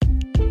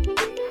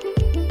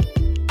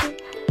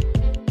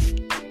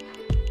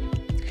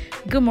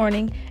Good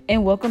morning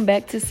and welcome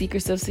back to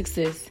Secrets of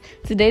Success.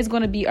 Today's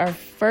going to be our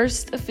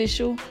first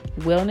official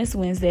Wellness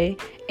Wednesday,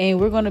 and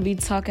we're going to be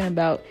talking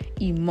about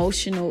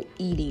emotional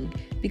eating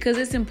because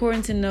it's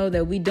important to know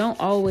that we don't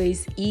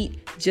always eat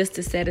just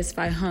to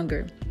satisfy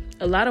hunger.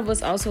 A lot of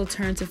us also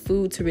turn to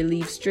food to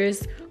relieve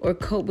stress or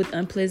cope with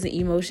unpleasant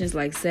emotions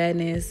like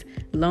sadness,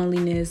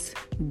 loneliness,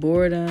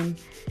 boredom.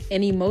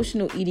 And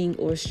emotional eating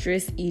or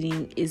stress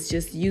eating is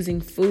just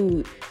using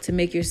food to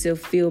make yourself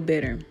feel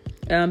better.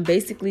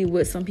 Basically,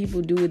 what some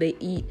people do, they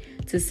eat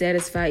to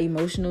satisfy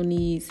emotional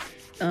needs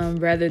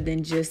rather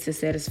than just to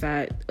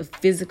satisfy a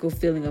physical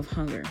feeling of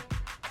hunger.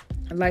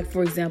 Like,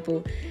 for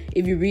example,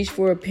 if you reach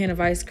for a pan of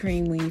ice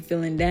cream when you're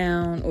feeling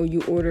down, or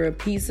you order a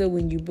pizza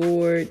when you're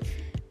bored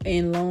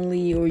and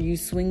lonely, or you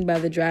swing by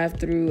the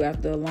drive-thru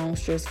after a long,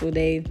 stressful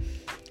day.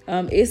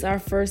 It's our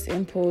first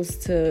impulse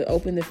to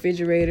open the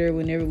refrigerator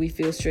whenever we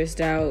feel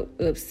stressed out,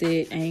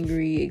 upset,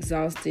 angry,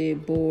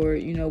 exhausted,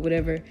 bored,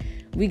 whatever.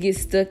 We get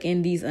stuck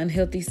in these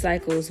unhealthy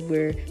cycles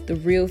where the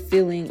real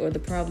feeling or the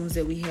problems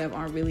that we have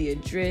aren't really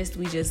addressed.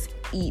 We just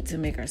eat to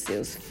make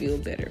ourselves feel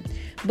better.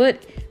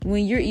 But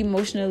when you're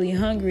emotionally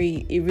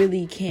hungry, it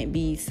really can't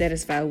be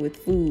satisfied with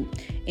food.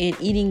 And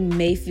eating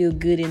may feel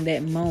good in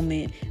that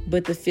moment,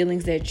 but the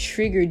feelings that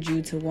triggered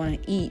you to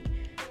want to eat,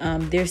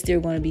 they're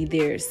still going to be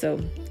there. So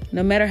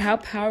no matter how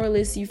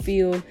powerless you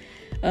feel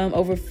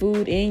over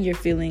food and your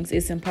feelings,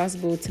 it's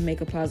impossible to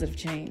make a positive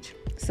change.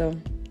 So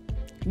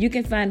you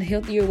can find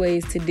healthier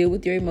ways to deal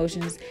with your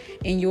emotions,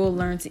 and you'll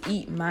learn to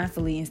eat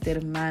mindfully instead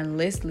of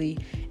mindlessly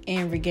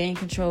and regain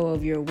control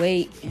of your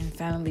weight. And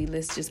finally,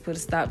 let's just put a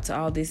stop to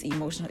all this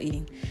emotional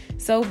eating.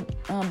 So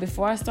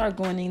before I start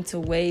going into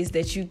ways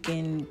that you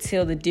can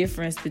tell the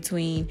difference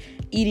between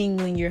eating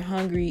when you're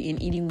hungry and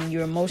eating when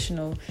you're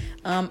emotional,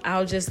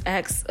 I'll just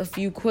ask a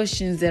few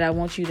questions that I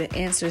want you to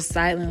answer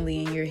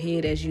silently in your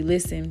head as you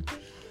listen.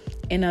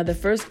 And the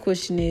first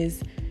question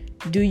is,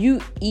 do you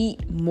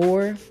eat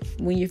more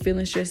when you're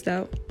feeling stressed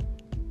out?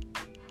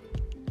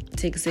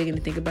 Take a second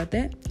to think about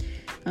that.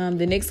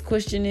 The next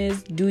question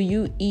is, do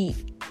you eat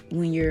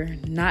when you're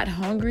not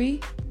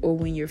hungry or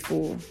when you're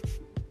full?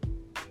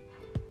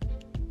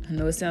 I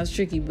know it sounds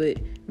tricky, but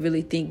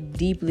really think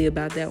deeply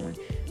about that one.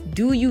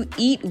 Do you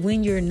eat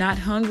when you're not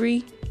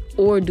hungry,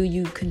 or do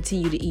you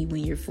continue to eat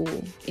when you're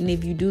full? And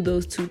if you do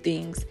those two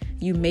things,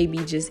 you may be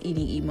just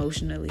eating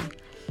emotionally.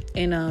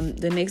 And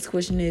the next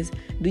question is,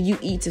 do you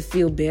eat to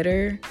feel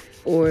better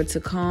or to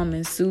calm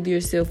and soothe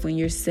yourself when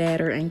you're sad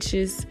or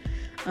anxious?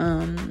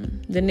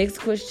 The next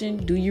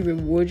question, do you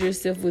reward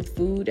yourself with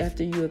food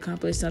after you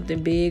accomplish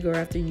something big or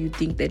after you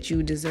think that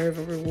you deserve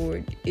a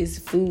reward? Is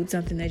food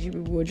something that you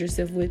reward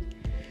yourself with?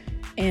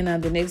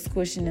 And the next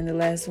question and the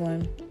last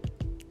one,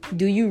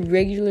 do you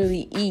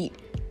regularly eat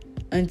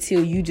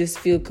until you just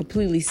feel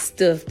completely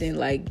stuffed and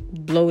like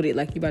bloated,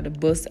 like you're about to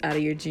bust out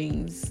of your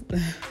jeans?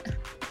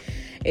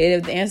 And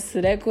if the answer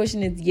to that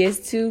question is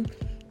yes too,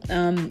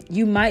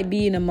 you might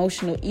be an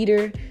emotional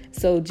eater.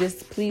 So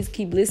just please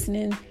keep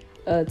listening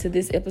to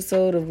this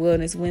episode of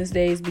Wellness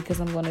Wednesdays, because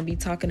I'm going to be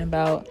talking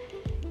about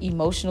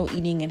emotional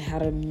eating and how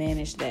to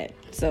manage that.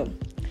 So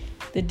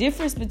the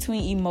difference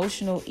between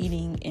emotional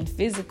eating and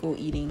physical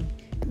eating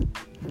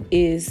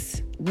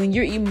is when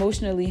you're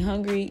emotionally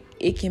hungry,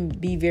 it can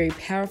be very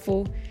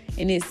powerful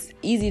and it's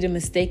easy to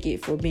mistake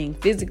it for being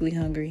physically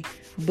hungry.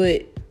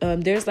 But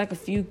there's like a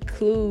few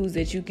clues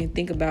that you can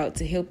think about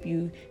to help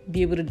you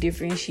be able to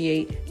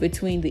differentiate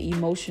between the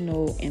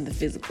emotional and the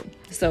physical.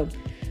 So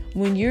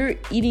when you're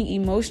eating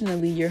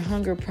emotionally, your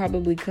hunger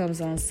probably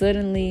comes on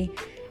suddenly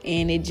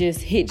and it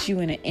just hits you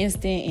in an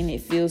instant and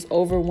it feels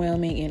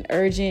overwhelming and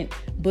urgent.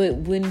 But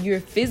when you're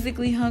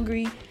physically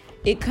hungry,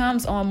 it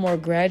comes on more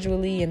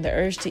gradually, and the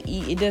urge to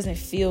eat, it doesn't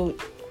feel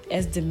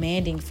as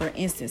demanding for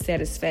instant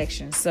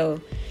satisfaction. So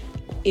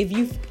if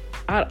you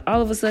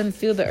all of a sudden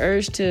feel the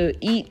urge to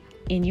eat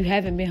and you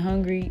haven't been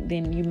hungry,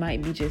 then you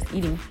might be just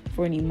eating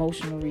for an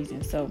emotional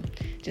reason. So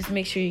just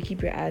make sure you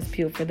keep your eyes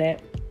peeled for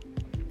that.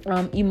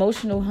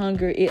 Emotional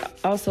hunger, it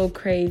also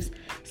craves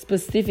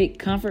specific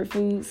comfort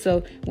foods.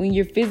 So when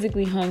you're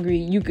physically hungry,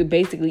 you could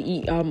basically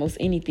eat almost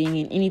anything,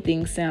 and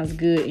anything sounds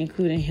good,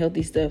 including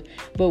healthy stuff.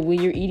 But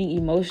when you're eating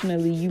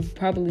emotionally, you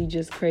probably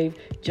just crave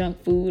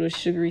junk food or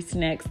sugary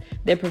snacks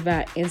that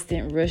provide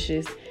instant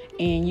rushes,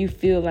 and you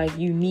feel like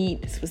you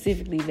need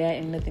specifically that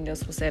and nothing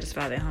else will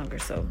satisfy that hunger.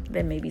 So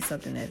that may be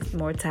something that's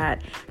more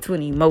tied to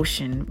an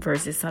emotion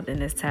versus something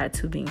that's tied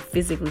to being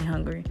physically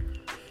hungry.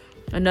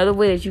 Another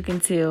way that you can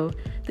tell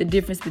the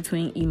difference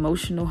between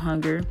emotional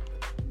hunger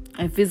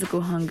and physical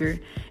hunger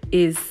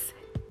is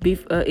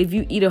if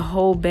you eat a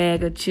whole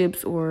bag of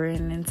chips or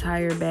an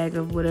entire bag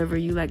of whatever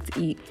you like to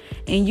eat,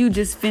 and you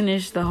just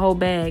finish the whole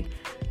bag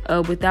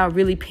without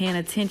really paying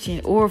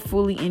attention or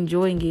fully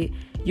enjoying it,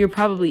 you're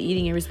probably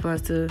eating in response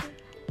to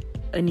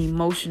an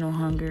emotional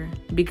hunger.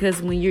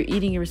 Because when you're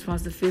eating in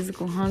response to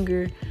physical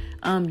hunger,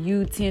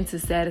 you tend to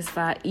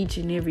satisfy each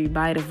and every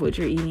bite of what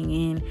you're eating,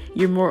 and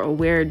you're more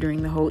aware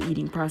during the whole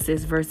eating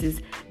process versus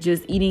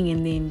just eating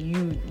and then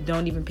you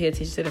don't even pay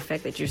attention to the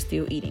fact that you're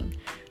still eating.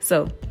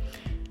 So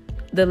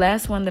The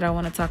last one that I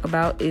want to talk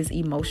about is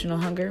emotional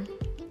hunger.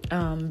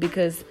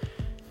 Because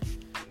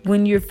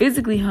when you're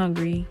physically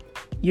hungry,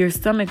 your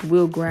stomach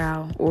will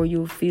growl, or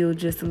you'll feel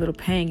just a little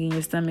pang in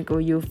your stomach, or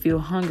you'll feel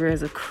hunger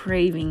as a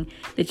craving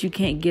that you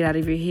can't get out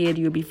of your head.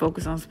 You'll be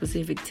focused on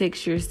specific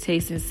textures,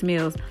 tastes, and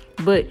smells.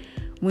 But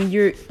when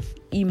you're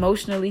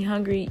emotionally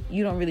hungry,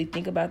 you don't really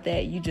think about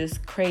that. You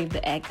just crave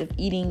the act of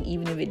eating,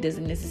 even if it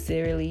doesn't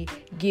necessarily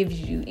give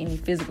you any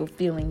physical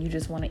feeling. You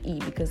just want to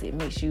eat because it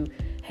makes you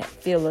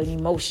feel an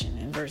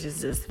emotion versus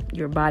just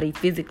your body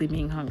physically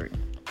being hungry.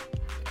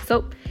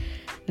 So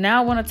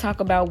now I want to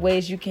talk about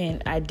ways you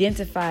can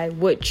identify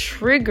what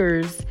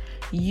triggers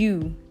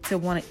you to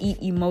want to eat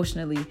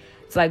emotionally.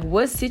 It's like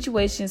what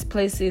situations,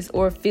 places,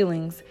 or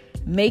feelings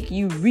make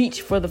you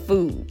reach for the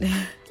food.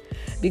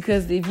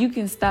 Because if you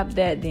can stop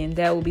that, then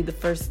that will be the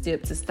first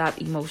step to stop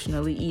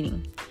emotionally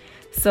eating.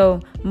 So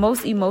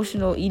most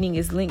emotional eating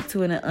is linked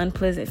to an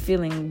unpleasant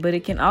feeling, but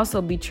it can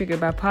also be triggered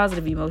by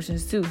positive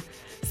emotions too.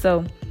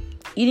 So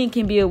eating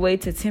can be a way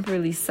to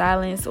temporarily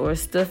silence or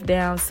stuff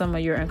down some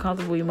of your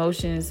uncomfortable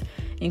emotions,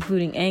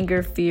 including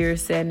anger, fear,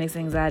 sadness,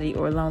 anxiety,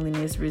 or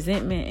loneliness,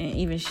 resentment, and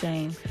even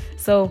shame.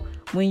 So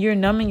when you're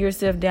numbing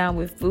yourself down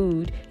with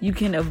food, you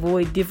can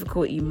avoid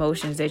difficult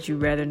emotions that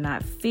you'd rather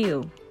not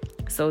feel.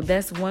 So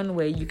that's one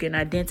way you can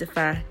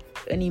identify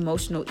an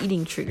emotional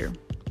eating trigger.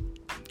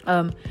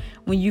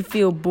 When you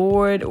feel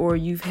bored or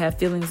you have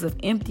feelings of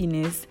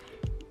emptiness,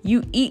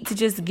 you eat to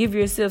just give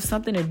yourself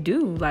something to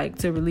do, like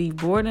to relieve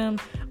boredom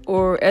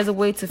or as a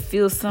way to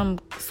fill some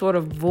sort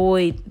of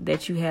void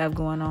that you have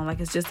going on. Like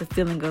it's just a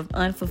feeling of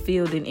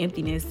unfulfilled and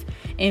emptiness.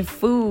 And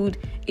food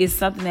is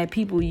something that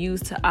people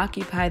use to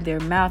occupy their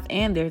mouth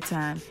and their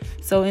time.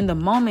 So in the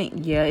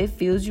moment, it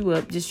fills you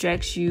up,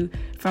 distracts you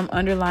from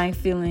underlying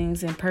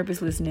feelings and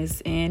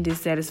purposelessness and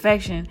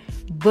dissatisfaction.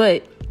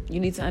 But you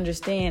need to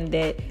understand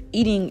that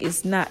eating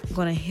is not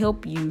going to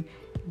help you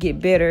get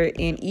better,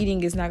 and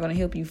eating is not going to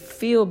help you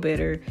feel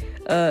better.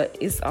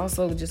 It's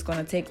also just going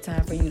to take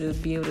time for you to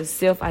be able to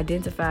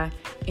self-identify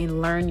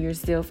and learn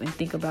yourself and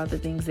think about the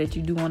things that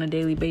you do on a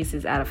daily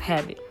basis out of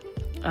habit.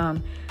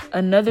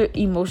 Another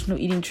emotional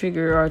eating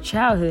trigger are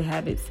childhood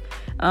habits.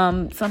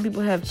 Some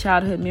people have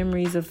childhood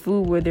memories of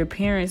food where their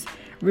parents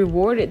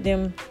rewarded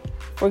them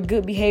for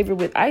good behavior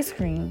with ice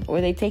cream, or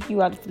they take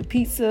you out for the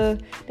pizza,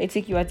 they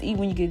take you out to eat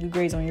when you get good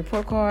grades on your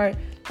report card,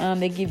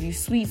 they give you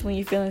sweets when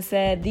you're feeling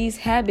sad. These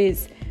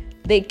habits,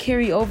 they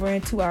carry over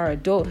into our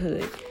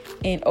adulthood,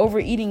 and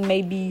overeating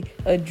may be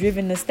a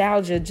driven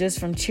nostalgia just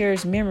from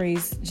cherished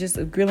memories, just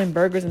of grilling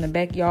burgers in the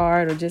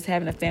backyard or just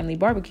having a family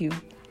barbecue.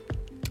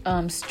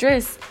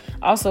 Stress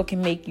also can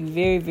make you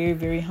very, very,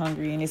 very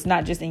hungry, and it's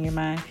not just in your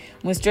mind.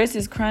 When stress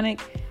is chronic,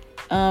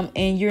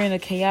 and you're in a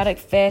chaotic,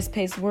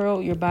 fast-paced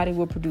world, your body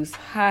will produce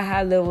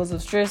high levels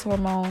of stress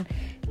hormone,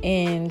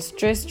 and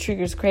stress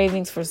triggers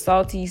cravings for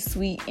salty,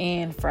 sweet,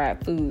 and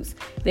fried foods.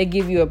 They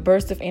give you a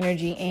burst of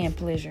energy and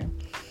pleasure,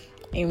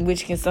 in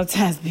which can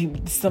sometimes be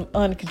some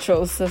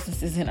uncontrolled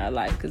substances in our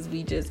life because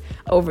we just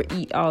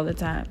overeat all the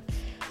time.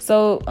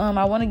 So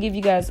I want to give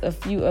you guys a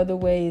few other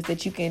ways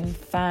that you can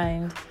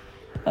find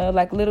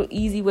like little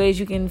easy ways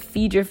you can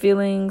feed your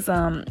feelings.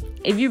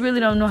 If you really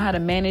don't know how to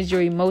manage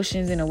your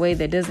emotions in a way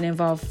that doesn't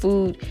involve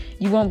food,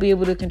 you won't be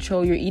able to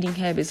control your eating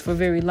habits for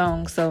very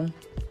long. So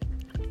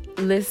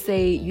let's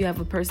say you have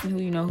a person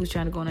who's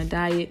trying to go on a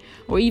diet,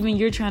 or even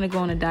you're trying to go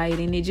on a diet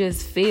and it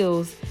just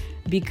fails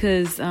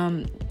because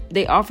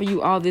they offer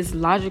you all this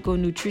logical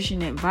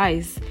nutrition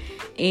advice,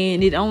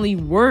 and it only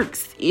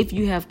works if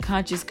you have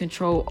conscious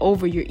control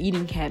over your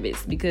eating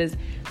habits. Because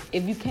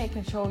if you can't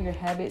control your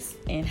habits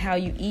and how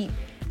you eat,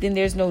 then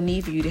there's no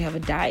need for you to have a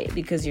diet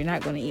because you're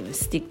not going to even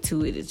stick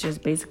to it. It's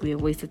just basically a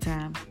waste of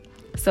time.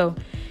 So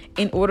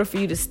in order for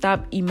you to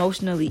stop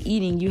emotionally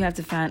eating, you have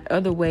to find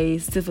other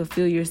ways to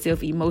fulfill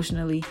yourself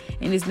emotionally.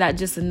 And it's not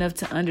just enough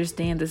to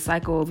understand the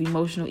cycle of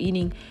emotional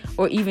eating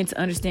or even to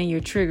understand your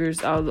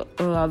triggers,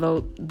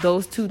 although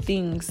those two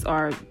things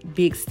are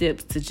big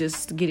steps to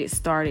just get it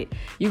started.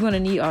 You're going to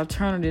need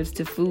alternatives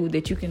to food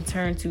that you can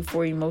turn to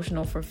for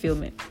emotional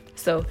fulfillment.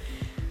 So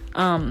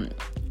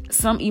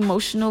some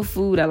emotional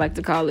food, I like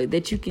to call it,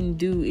 that you can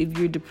do if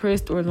you're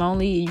depressed or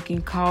lonely. You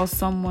can call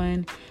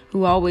someone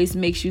who always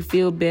makes you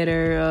feel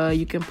better.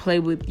 You can play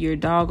with your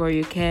dog or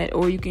your cat,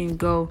 or you can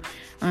go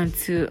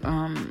onto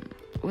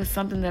what's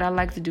something that I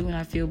like to do when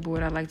I feel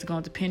bored. I like to go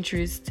onto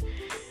Pinterest,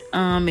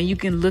 and you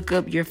can look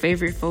up your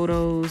favorite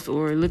photos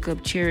or look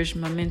up cherished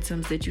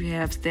momentums that you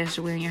have stashed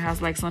away in your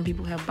house. Like some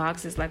people have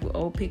boxes like with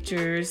old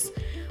pictures,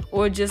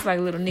 or just like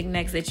little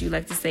knickknacks that you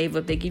like to save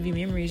up. They give you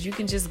memories. You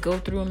can just go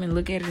through them and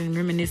look at it and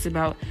reminisce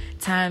about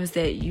times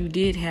that you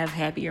did have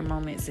happier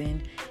moments,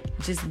 and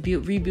just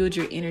rebuild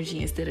your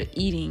energy instead of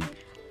eating.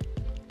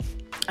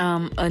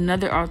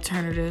 Another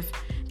alternative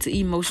to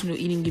emotional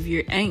eating if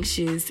you're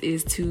anxious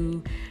is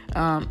to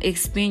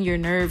expend your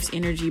nerves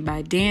energy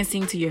by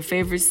dancing to your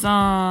favorite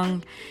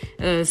song,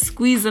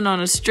 squeezing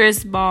on a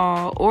stress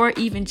ball, or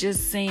even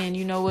just saying,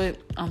 you know what,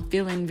 I'm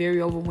feeling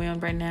very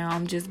overwhelmed right now.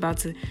 I'm just about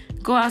to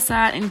Go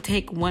outside and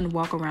take one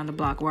walk around the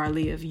block where I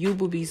live. You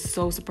will be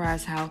so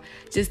surprised how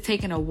just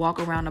taking a walk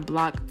around the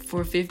block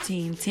for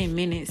 10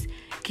 minutes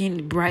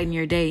can brighten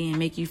your day and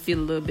make you feel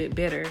a little bit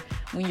better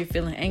when you're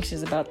feeling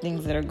anxious about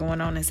things that are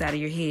going on inside of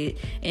your head.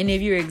 And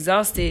if you're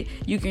exhausted,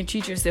 you can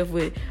treat yourself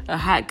with a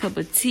hot cup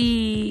of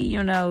tea,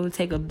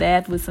 take a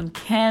bath with some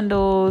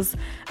candles,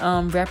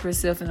 wrap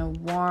yourself in a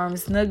warm,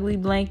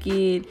 snuggly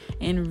blanket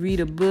and read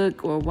a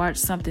book or watch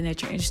something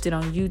that you're interested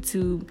on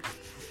YouTube.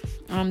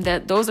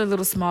 Those are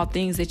little small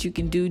things that you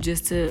can do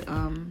just to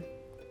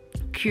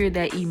cure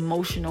that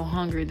emotional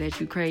hunger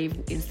that you crave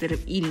instead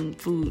of eating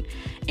food.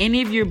 And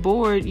if you're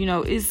bored,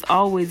 it's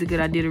always a good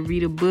idea to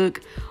read a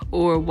book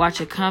or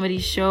watch a comedy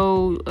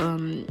show,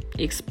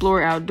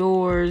 explore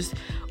outdoors,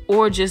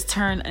 or just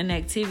turn an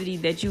activity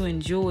that you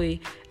enjoy,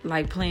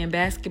 like playing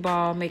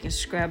basketball, making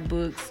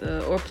scrapbooks,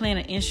 or playing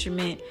an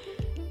instrument,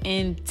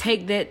 and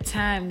take that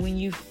time when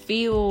you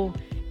feel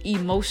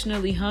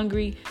emotionally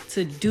hungry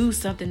to do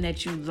something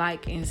that you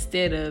like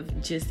instead of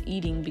just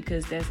eating,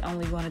 because that's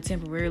only going to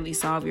temporarily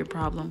solve your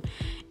problem.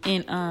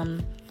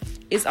 And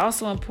it's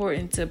also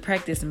important to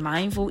practice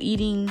mindful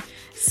eating,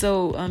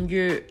 so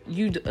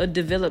you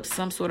develop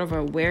some sort of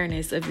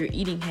awareness of your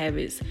eating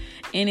habits,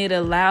 and it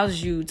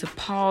allows you to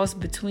pause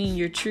between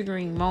your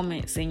triggering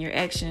moments and your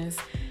actions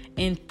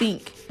and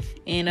think.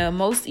 And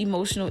most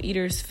emotional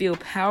eaters feel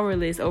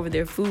powerless over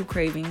their food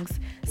cravings.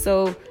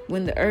 So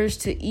when the urge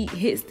to eat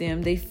hits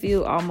them, they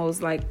feel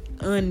almost like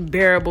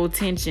unbearable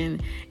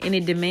tension, and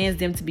it demands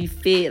them to be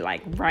fed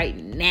like right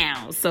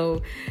now.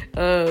 So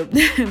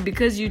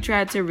because you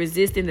tried to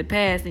resist in the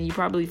past and you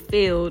probably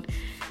failed,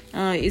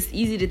 it's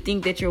easy to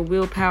think that your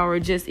willpower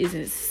just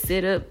isn't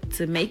set up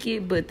to make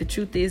it. But the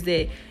truth is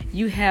that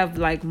you have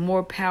like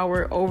more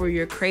power over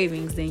your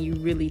cravings than you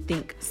really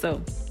think.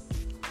 So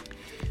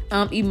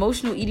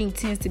emotional eating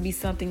tends to be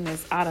something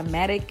that's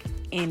automatic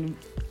and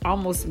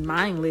almost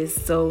mindless.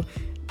 So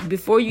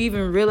before you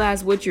even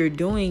realize what you're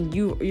doing,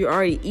 you're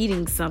already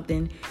eating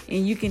something,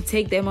 and you can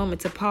take that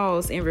moment to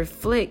pause and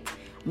reflect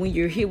when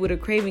you're hit with a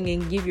craving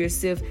and give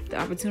yourself the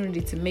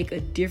opportunity to make a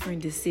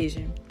different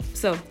decision.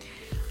 So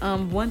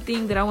one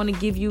thing that I want to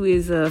give you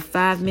is a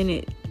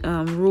 5-minute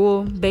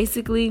rule.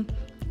 Basically,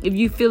 if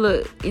you feel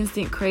an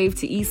instant crave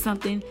to eat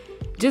something,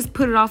 just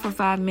put it off for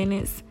 5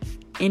 minutes.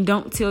 And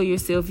don't tell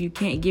yourself you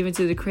can't give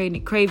into the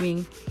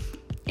craving.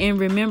 And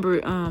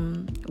remember,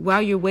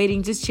 while you're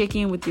waiting, just check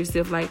in with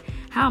yourself. Like,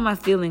 how am I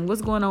feeling?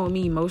 What's going on with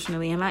me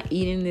emotionally? Am I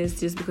eating this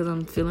just because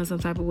I'm feeling some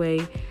type of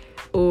way?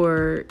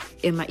 Or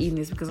am I eating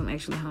this because I'm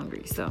actually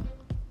hungry? So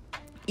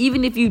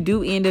even if you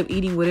do end up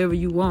eating whatever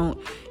you want,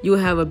 you'll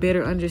have a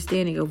better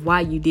understanding of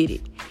why you did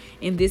it.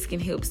 And this can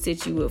help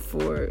set you up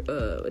for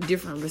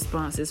different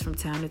responses from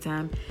time to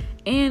time.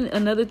 And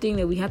another thing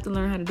that we have to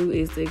learn how to do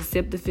is to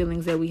accept the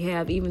feelings that we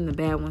have, even the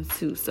bad ones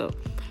too. So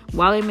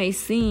while it may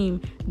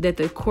seem that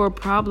the core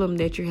problem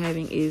that you're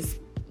having is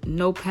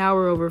no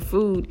power over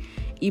food,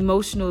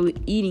 emotional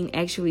eating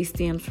actually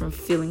stems from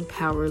feeling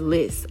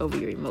powerless over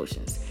your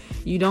emotions.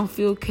 You don't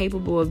feel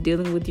capable of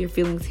dealing with your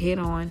feelings head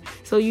on,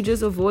 so you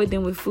just avoid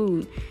them with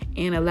food.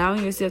 And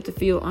allowing yourself to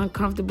feel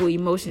uncomfortable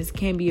emotions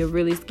can be a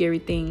really scary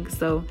thing.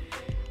 So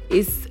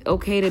it's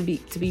okay to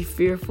be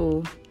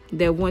fearful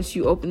that once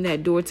you open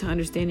that door to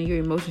understanding your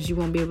emotions, you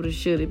won't be able to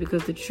shut it.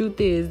 Because the truth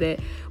is that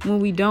when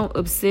we don't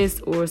obsess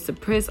or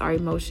suppress our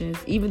emotions,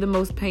 even the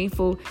most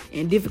painful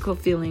and difficult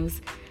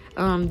feelings,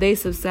 they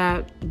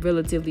subside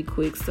relatively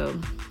quick. So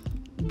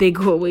they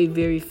go away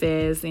very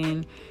fast,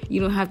 and you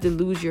don't have to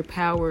lose your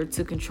power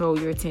to control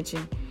your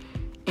attention.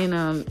 And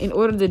in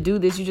order to do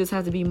this, you just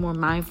have to be more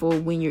mindful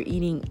when you're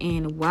eating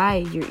and why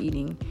you're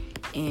eating.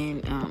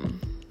 And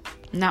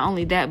not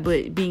only that,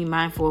 but being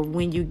mindful of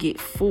when you get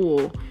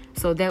full,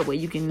 so that way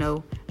you can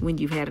know when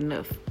you've had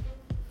enough.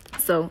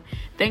 So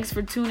thanks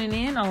for tuning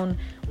in on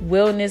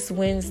Wellness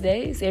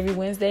Wednesdays. Every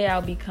Wednesday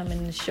I'll be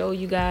coming to show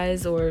you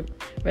guys, or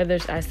rather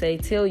I say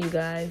tell you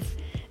guys,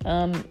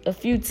 a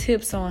few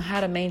tips on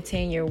how to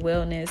maintain your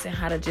wellness and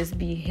how to just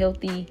be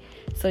healthy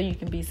so you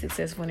can be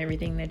successful in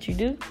everything that you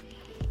do.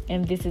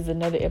 And this is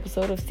another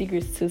episode of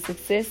Secrets to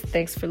Success.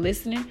 Thanks for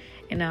listening,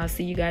 and I'll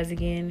see you guys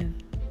again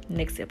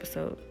next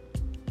episode.